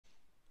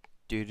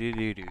Do do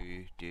do do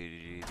do do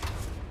do.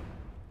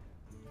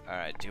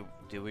 Alright,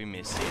 do we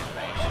miss the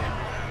animation?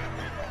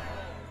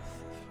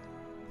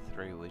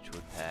 3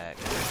 Witchwood pack.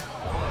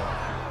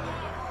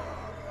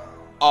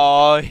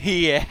 Oh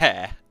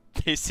yeah!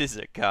 This is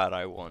a card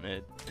I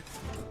wanted.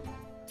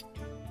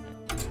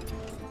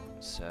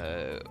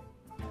 So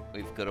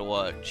we've got to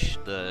watch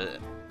the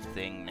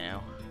thing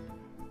now.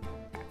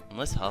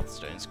 Unless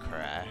Hearthstone's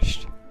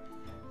crashed.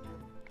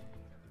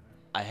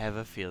 I have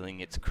a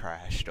feeling it's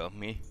crashed on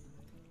me.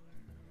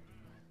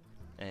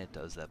 And it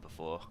does that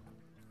before.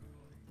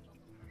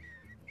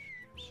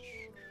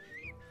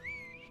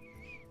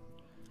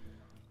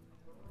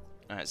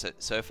 Alright,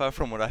 so far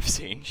from what I've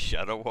seen,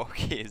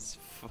 Shutterwalk is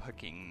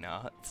fucking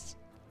nuts.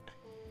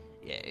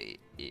 Yeah,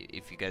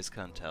 if you guys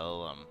can't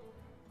tell,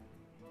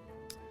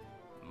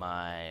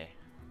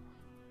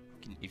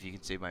 if you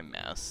can see my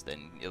mouse,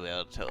 then you'll be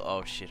able to tell,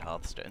 oh shit,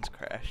 Hearthstone's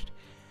crashed.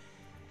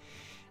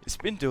 It's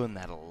been doing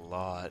that a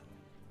lot.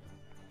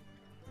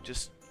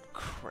 Just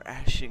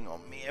crashing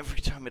on me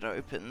every time it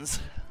opens.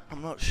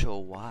 I'm not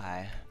sure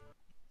why.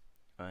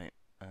 Wait,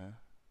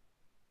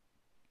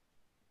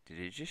 did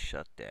it just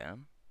shut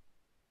down?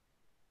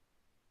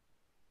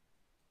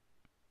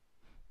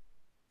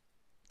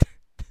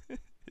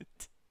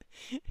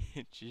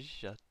 It just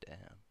shut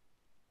down.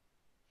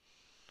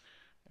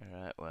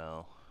 Alright,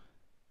 well.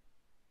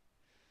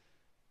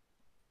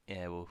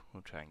 Yeah, we'll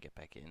try and get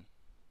back in.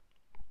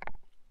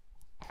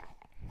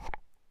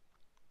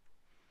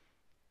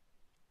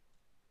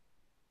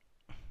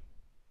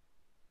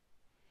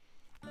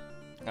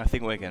 I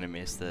think we're gonna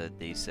miss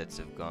these sets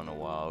have gone a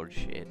wild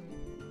shit.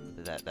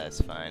 But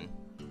that's fine.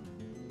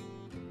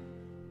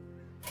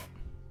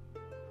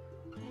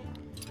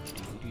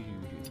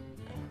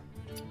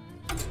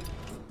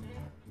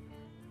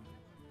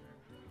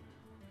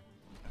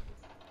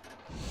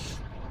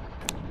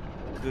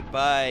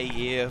 Goodbye,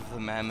 Year of the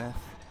Mammoth.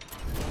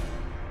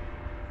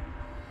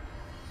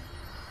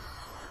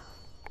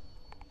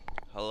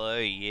 Hello,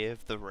 Year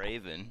of the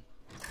Raven.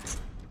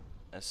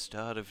 A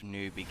start of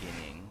new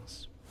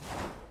beginnings.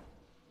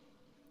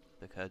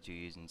 The cards you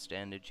use in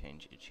standard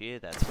change each year,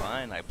 that's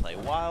fine. I play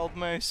wild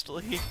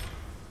mostly.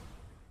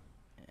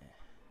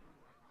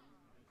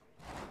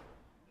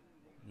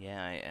 Yeah,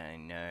 I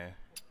know.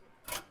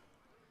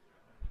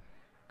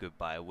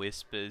 Goodbye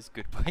Whispers,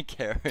 goodbye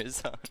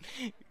Karazhan,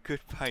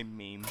 goodbye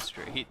Meme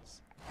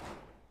Streets.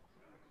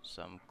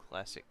 Some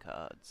classic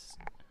cards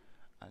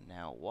are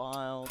now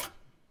wild.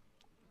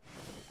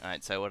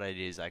 Alright, so what I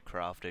did is I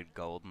crafted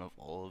golden of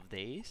all of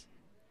these.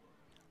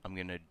 I'm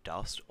gonna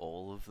dust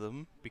all of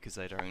them because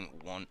I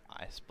don't want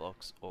ice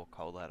blocks or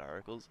cold light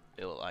oracles.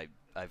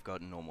 I've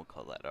got normal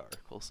cold light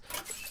oracles.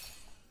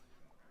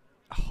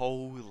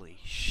 Holy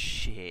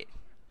shit.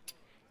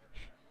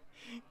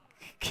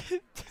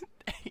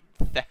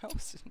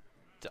 8,000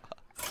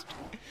 dust.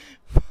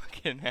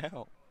 Fucking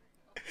hell.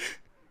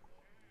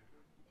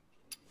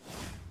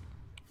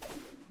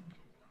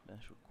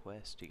 Special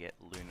quest to get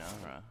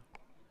Lunara.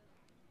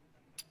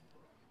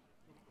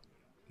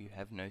 You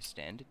have no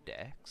standard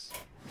decks?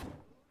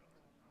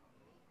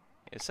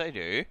 Yes, I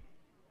do.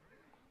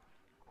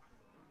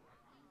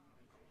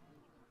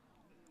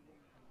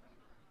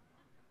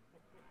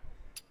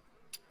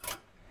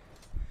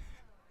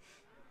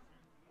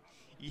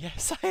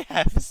 Yes, I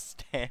have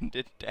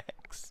standard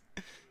decks.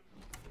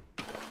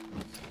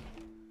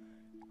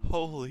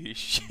 Holy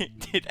shit,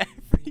 did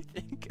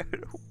everything go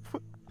to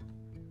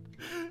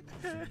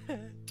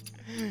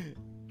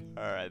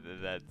Alright,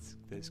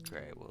 that's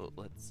great. Well,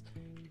 let's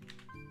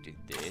do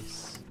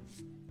this.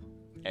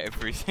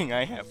 Everything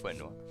I have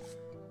went on.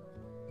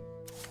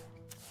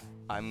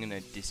 I'm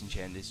gonna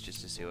disenchant this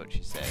just to see what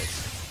she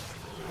says.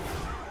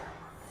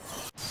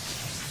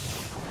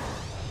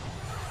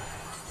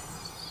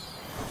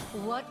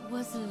 What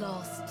was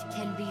lost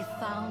can be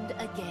found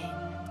again.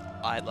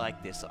 I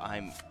like this.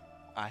 I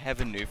have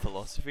a new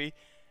philosophy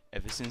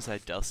ever since I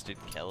dusted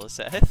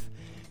Keleseth,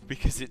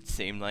 because it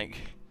seemed like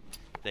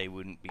they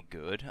wouldn't be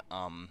good.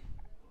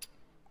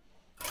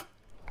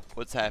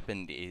 What's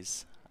happened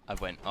is I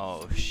went,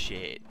 oh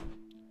shit.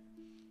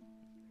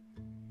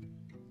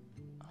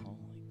 Holy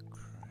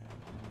crap.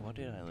 What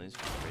did I lose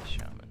for Chris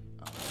Shaman?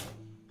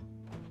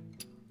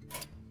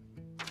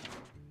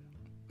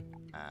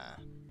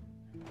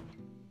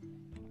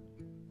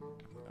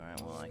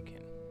 Alright, well I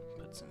can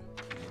put some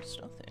new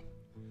stuff in.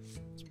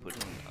 Let's put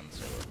in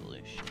Unsoul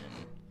Evolution.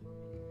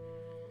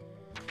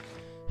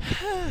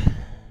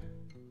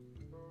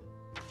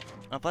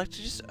 I'd like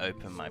to just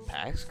open my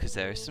packs, because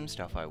there is some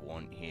stuff I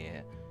want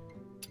here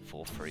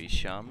for Freeze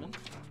Shaman.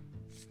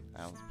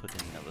 I'll put in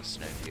another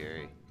Snow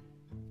Fury.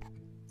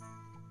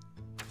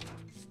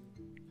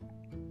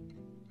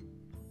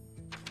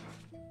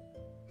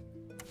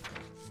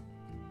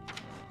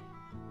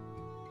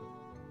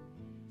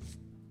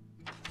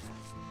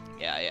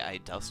 Yeah, I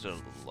dusted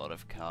a lot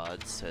of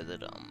cards so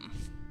that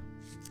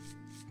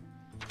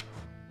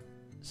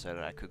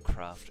I could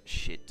craft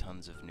shit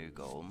tons of new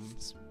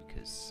golems,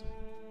 because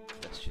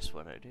that's just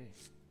what I do.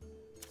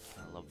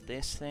 I love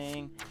this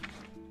thing.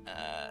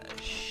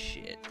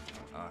 Shit.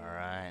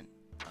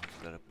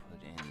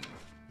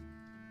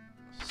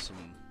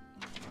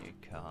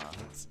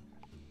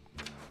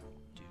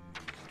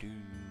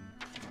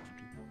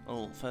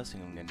 first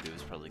thing I'm gonna do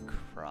is probably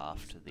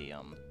craft the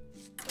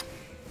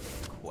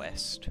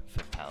quest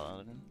for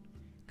Paladin,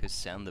 because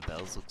Sound the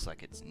Bells looks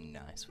like it's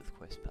nice with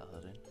Quest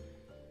Paladin.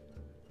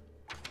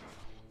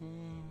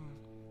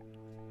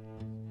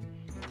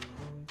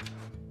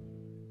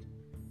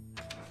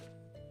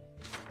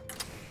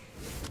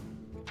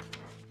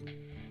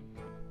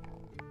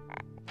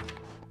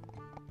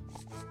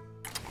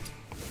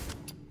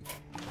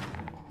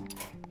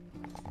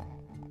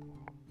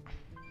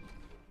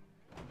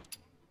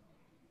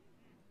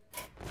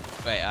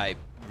 Wait, I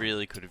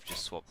really could have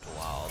just swapped to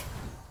wild.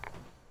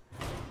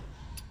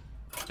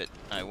 But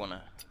I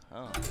wanna...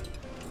 Oh.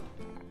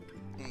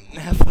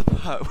 That's the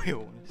part we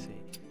all wanna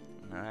see.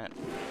 Alright.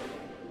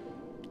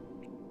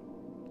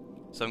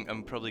 So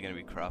I'm probably gonna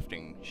be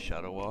crafting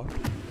Shutterwalk.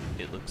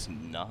 It looks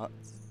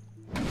nuts.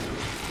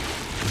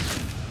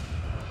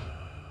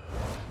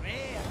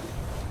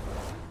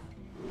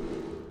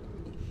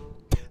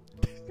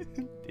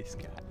 This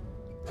guy.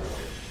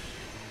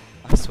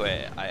 I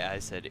swear, I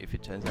said if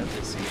it turns out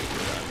this is good,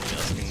 I'm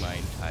adjusting my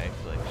entire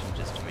collection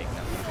just to make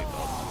nothing big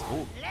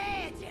gold.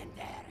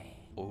 Legendary.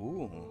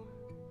 Ooh,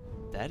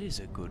 that is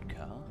a good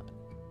card.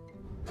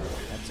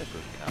 That's a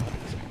good card.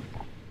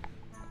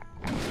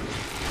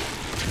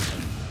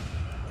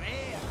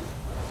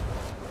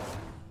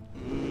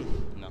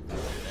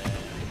 Nothing there.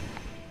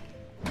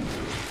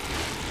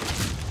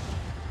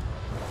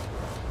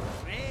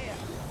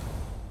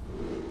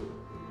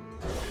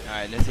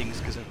 Alright, the thing is,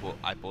 because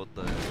I bought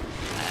the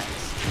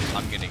axe,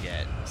 I'm gonna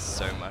get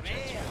so much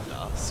extra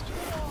dust.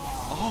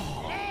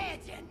 Oh!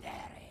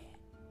 Legendary.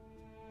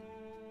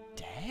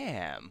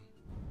 Damn!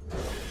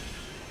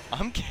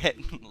 I'm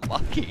getting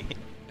lucky.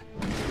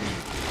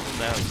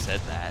 Now I've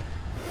said that.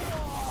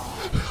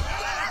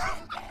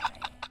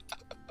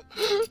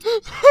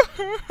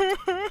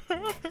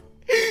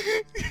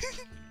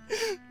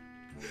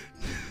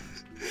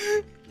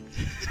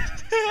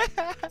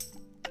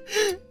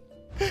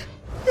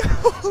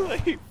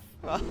 Holy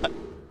fuck.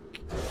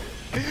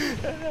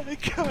 I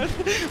got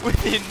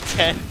within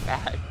 10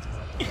 packs.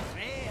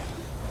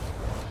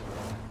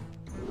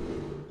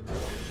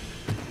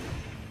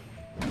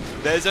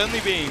 There's only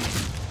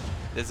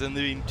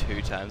been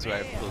 2 times where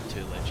I've pulled 2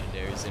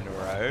 legendaries in a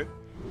row,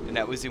 and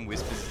that was in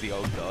Whispers of the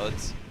Old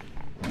Gods,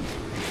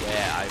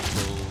 where I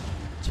pulled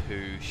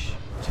 2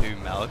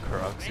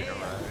 Malakaroks in a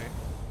row.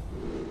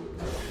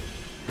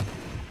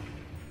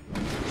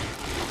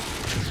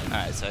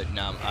 Alright, so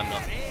no,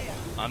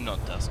 I'm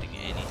not dusting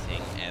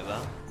anything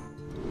ever,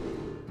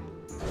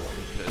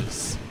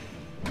 because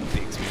of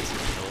the experience of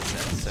kill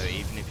sets. So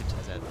even if it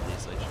turns out that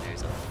these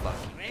legendaries are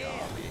fucking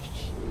garbage,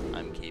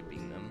 I'm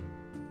keeping them.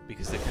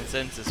 Because the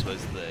consensus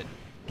was that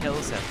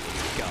Kel'Seth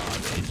was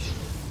garbage,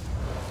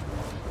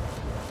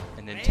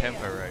 and then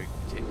Tempo Rogue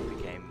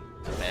became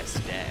the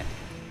best deck.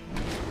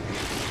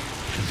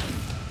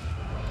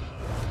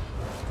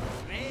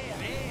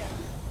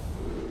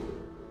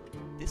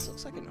 This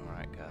looks like an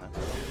alright card.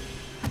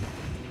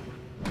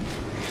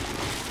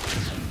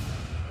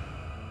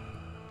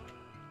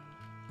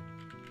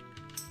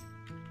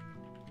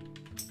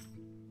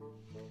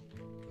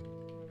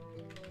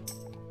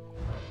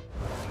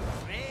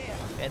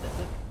 Yeah, that's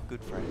a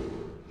good friend.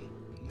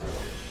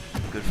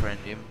 Good friend,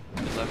 Jim.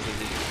 Good luck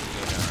with it.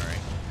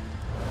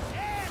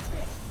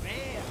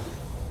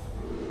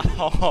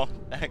 Oh,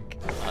 that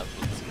card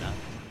looks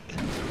nuts.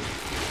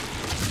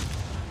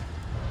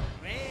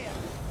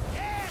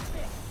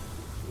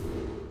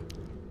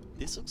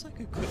 This looks like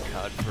a good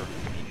card for a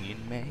minion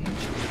mage,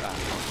 but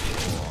I'm not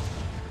sure.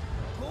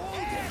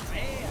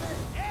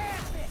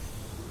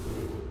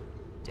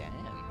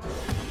 Damn.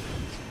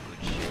 Some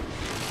good shit.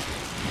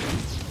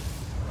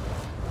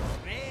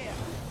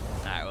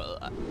 Alright, well,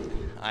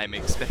 I'm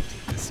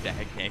expecting the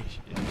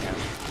stagnation now.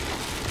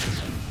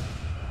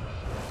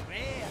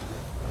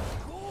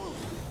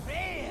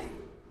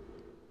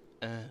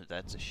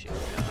 That's a shit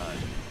card.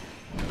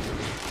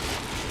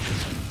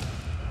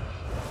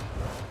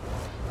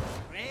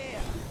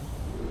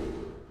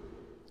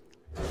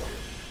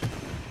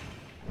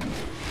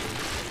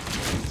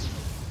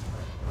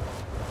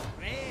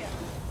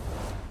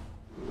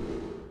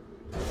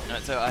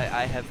 So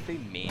I have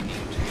been meaning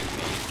to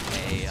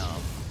make a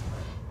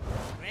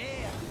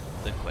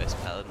the Quest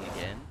Paladin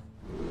again,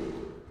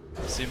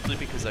 simply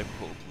because I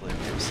pulled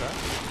Limsa.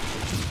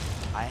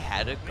 I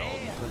had a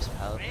golden Quest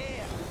Paladin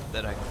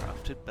that I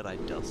crafted, but I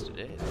dusted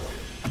it,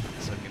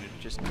 so I'm gonna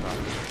just craft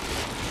it.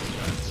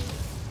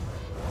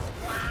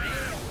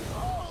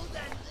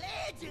 Golden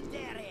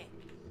legendary.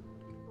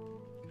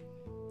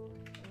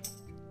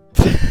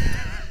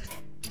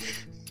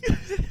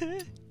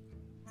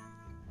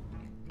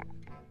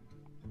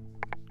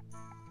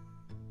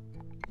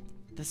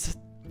 There's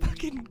a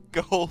fucking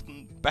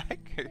golden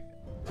backer.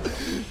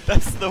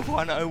 That's the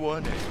one I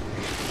wanted.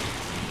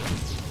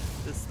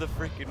 That's the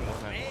freaking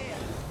one I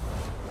wanted.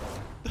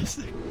 That's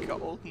a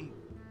golden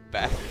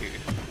backer.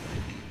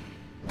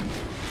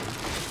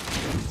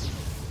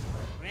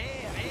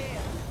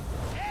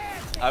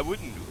 I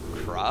wouldn't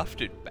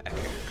craft it back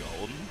in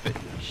golden, but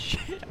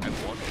shit, I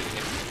wanted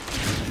him.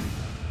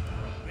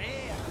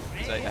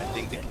 Because I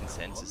think the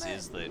consensus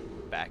is that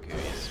Baku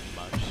is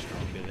much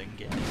stronger than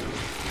Gen.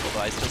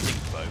 Although I still think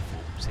both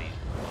will see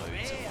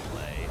loads of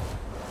play.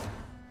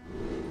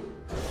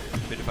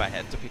 But if I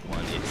had to pick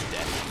one, it's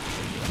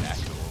definitely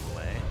Baku all the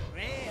way.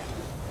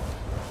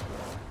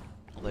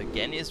 Although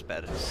Gen is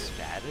better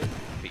statted,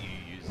 but you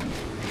use it.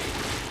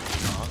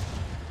 Oh.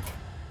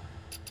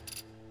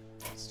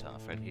 That's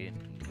tough right here.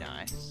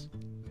 Nice.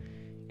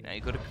 You know,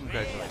 you gotta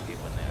congratulate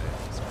people when they're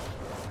open stuff.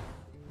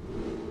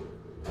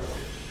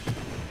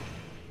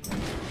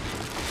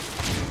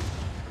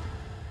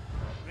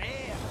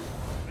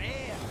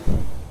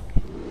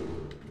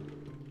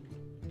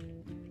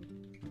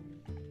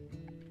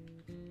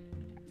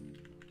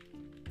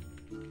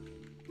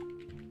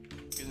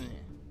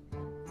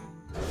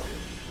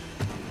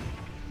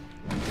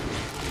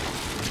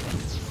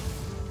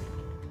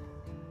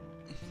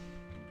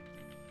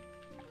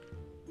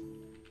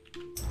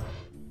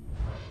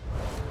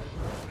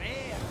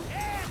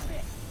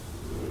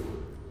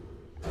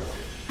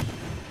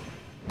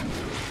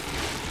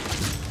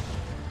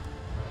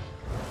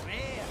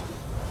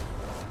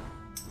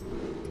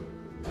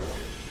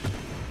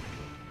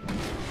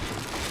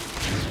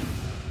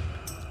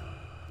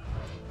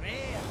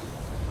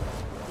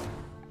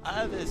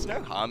 There's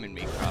no harm in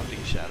me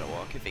crafting Shadow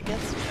Walk if it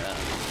gets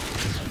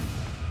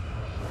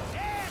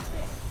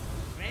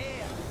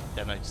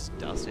then I just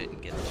dust it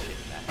and get the shit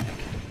back.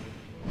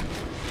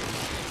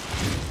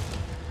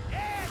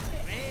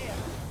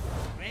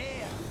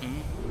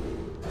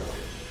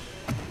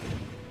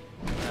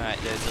 Alright,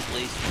 there's at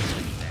least one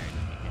legendary in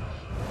here.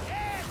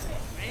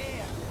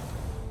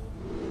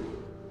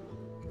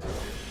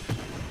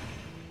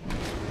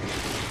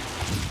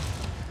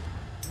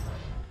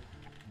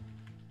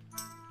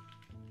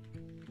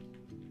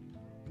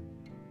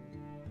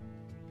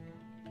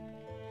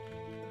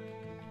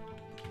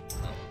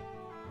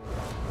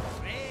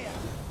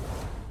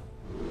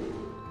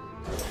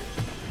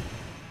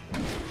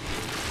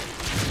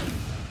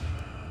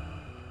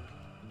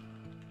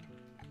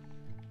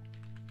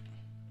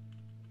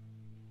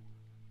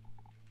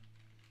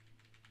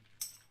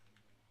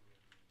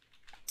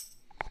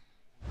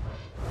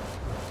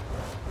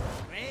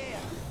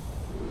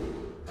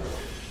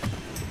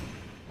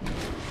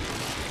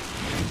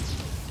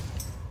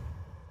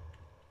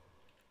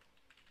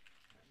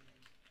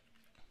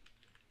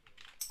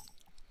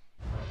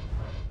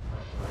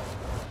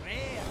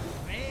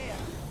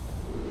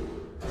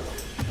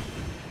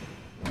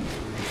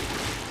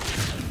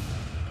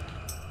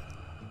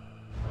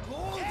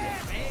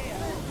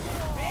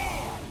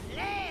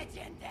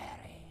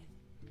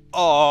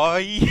 Oh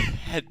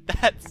yeah,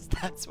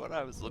 that's what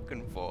I was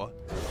looking for.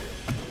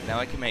 Now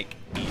I can make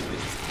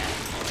evens and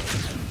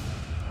odds.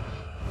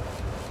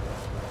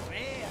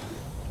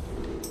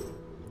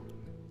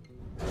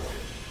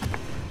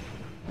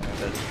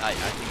 But I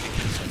think the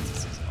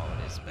consensus is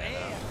odd is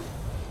better.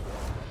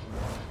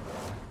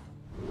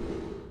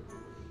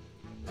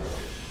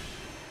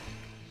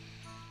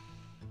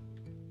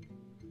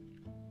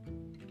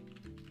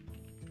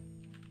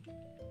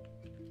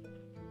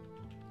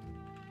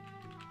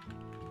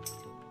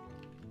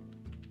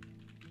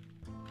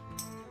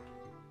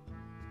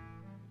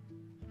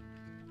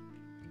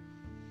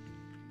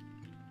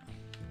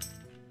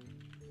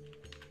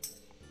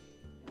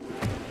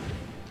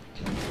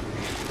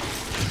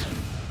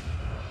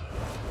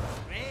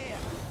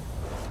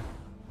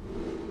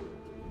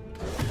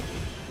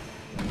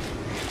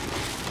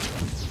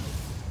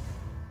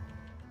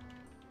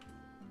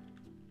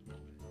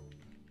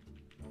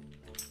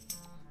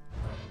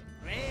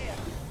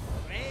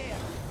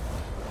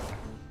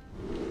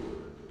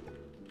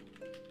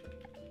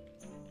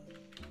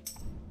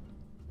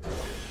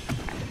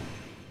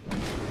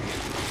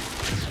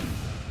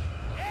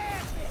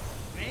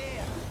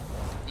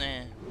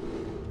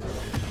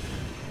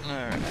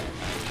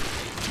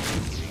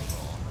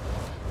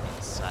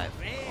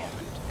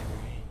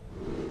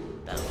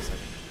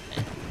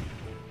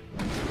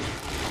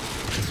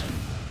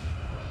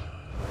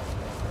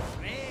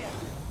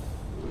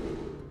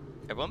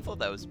 Everyone thought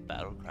that was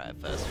Battle Cry at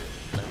first.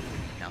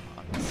 Now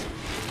hearts.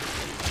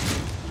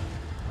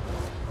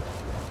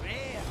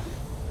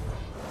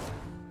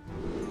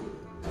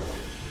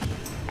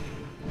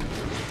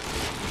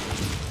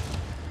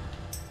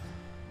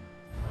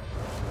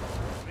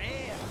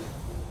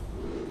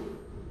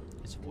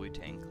 It's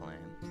Wu-Tang Clan.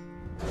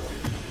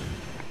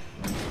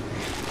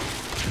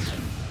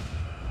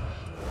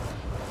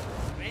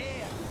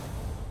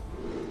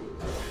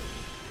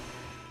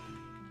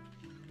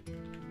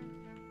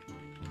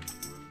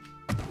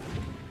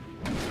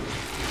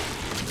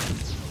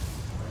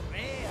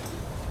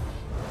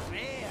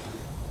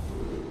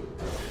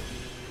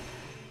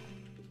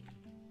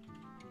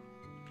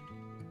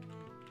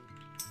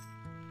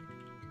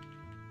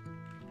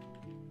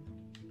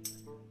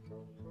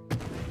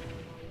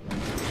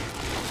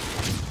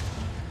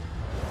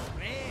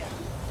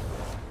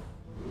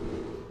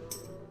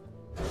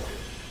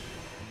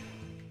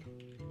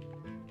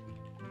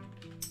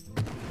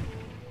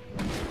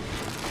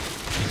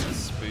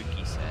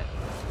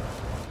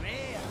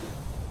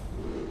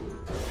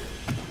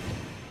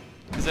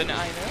 So now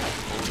I know I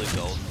pulled a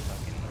golden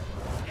fucking...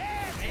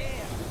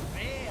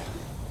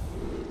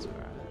 That's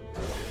alright.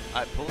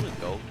 I pulled a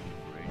golden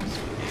rune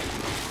spear.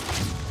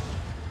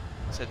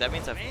 So that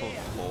means I've pulled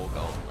 4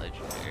 golden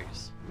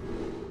legendaries.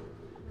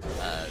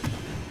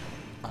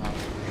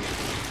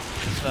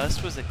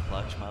 First was a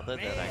Clutch Mother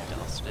that I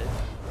dusted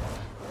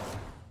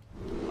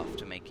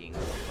after making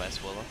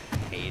Quest Warlock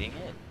and hating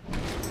it.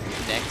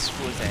 Next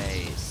was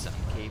a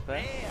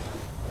Sunkeeper.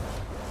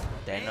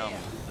 Then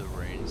the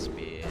Rune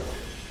Spear,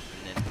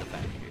 and then the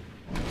Vacuum.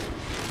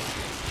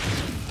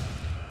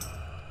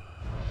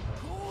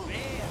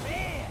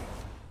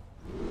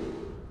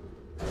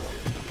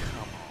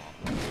 Come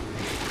on.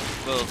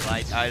 Well,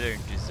 I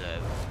don't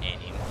deserve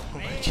any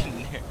more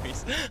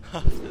legendaries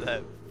after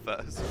that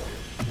first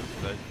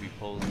few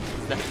pulls.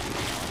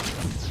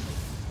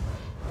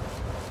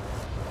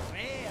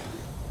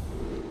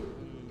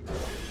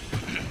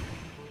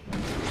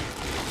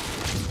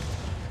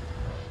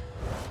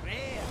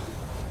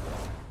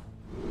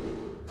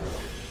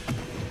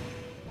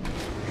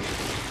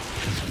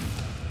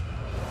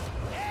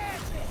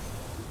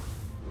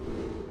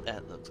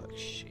 That looks like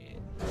shit.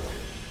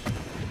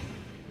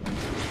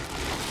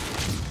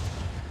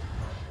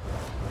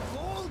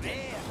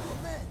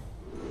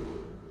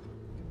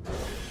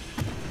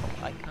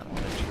 I kind of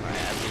want to try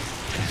out this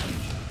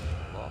damage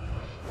block.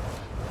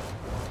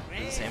 At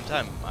the same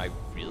time, I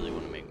really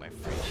want to make my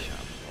free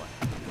sharp black.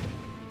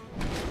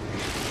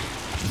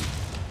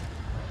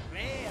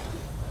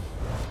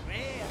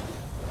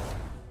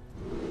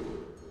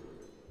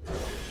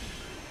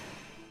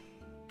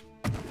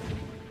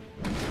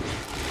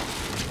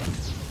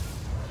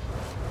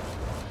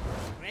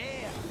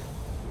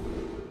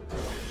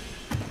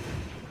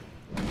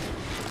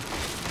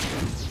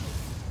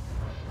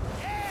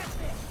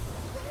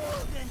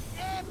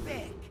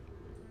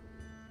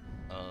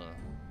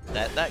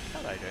 That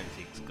card I don't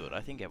think is good.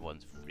 I think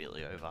everyone's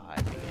really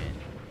overhyping it.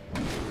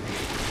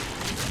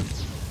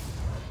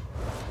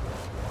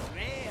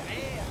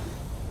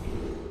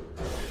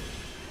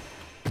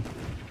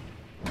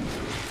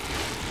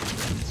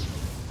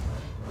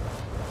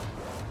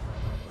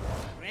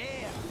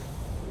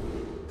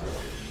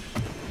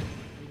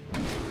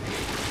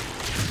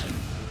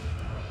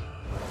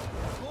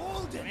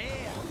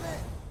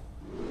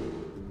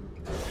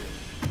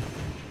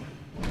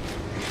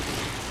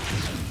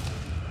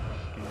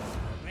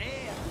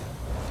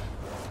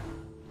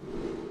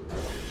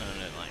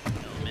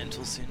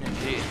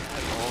 Synergy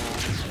at all.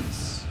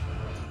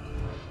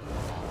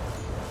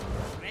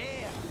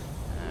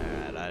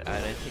 Alright, I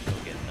don't think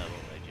I'll get another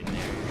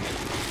legendary.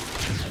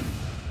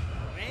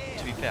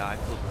 To be fair, I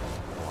pulled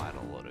quite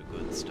a lot of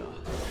good stuff.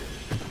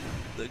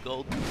 The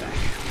golden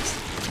vacuums.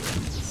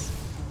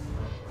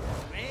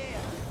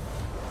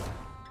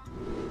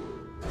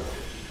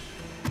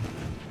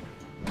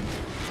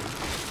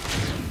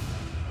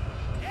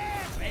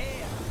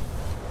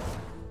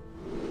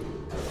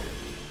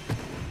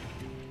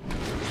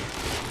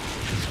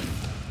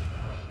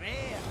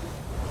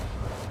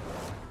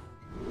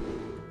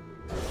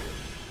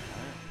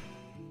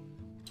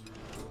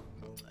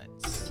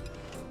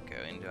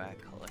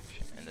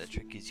 Collection, and the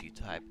trick is you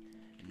type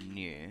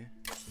new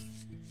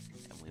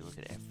and we look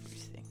at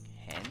everything.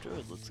 Hand draw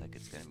looks like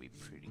it's going to be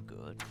pretty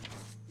good.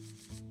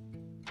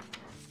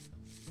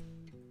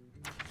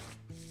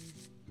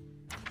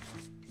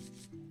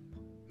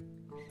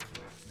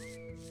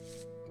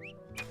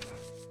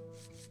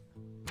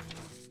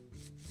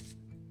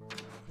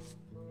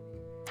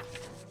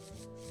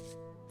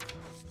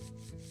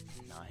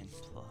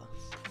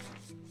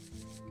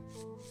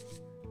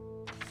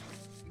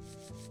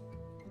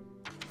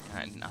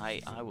 And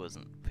I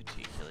wasn't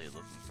particularly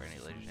looking for any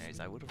legendaries.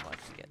 I would have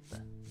liked to get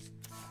the...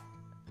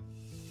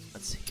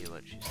 Let's see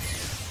what she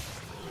says.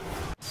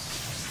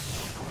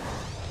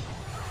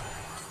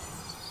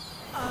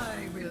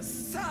 I will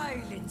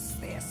silence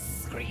their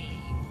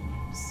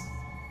screams.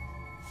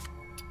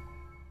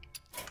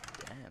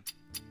 Damn.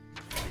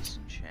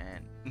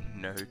 Disenchant.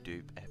 No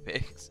dupe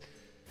epics.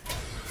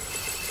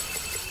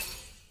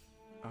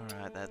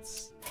 Alright,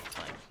 that's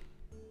like...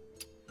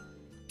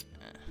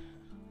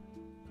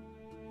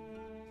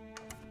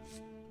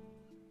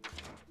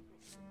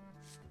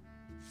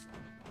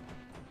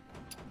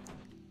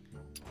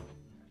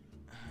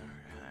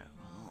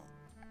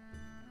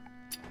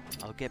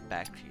 I'll get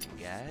back to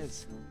you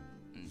guys.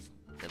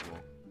 Then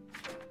we'll...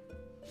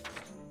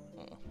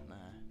 Oh, no.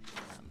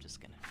 I'm just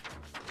gonna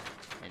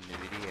end the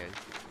video.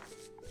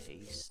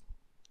 Peace.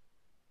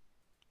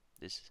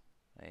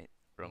 Wait,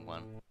 wrong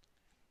one.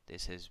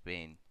 This has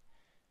been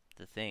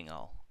the thing.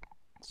 I'll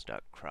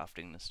start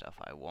crafting the stuff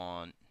I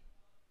want.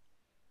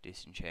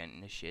 Disenchanting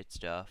the shit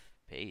stuff.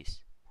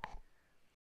 Peace.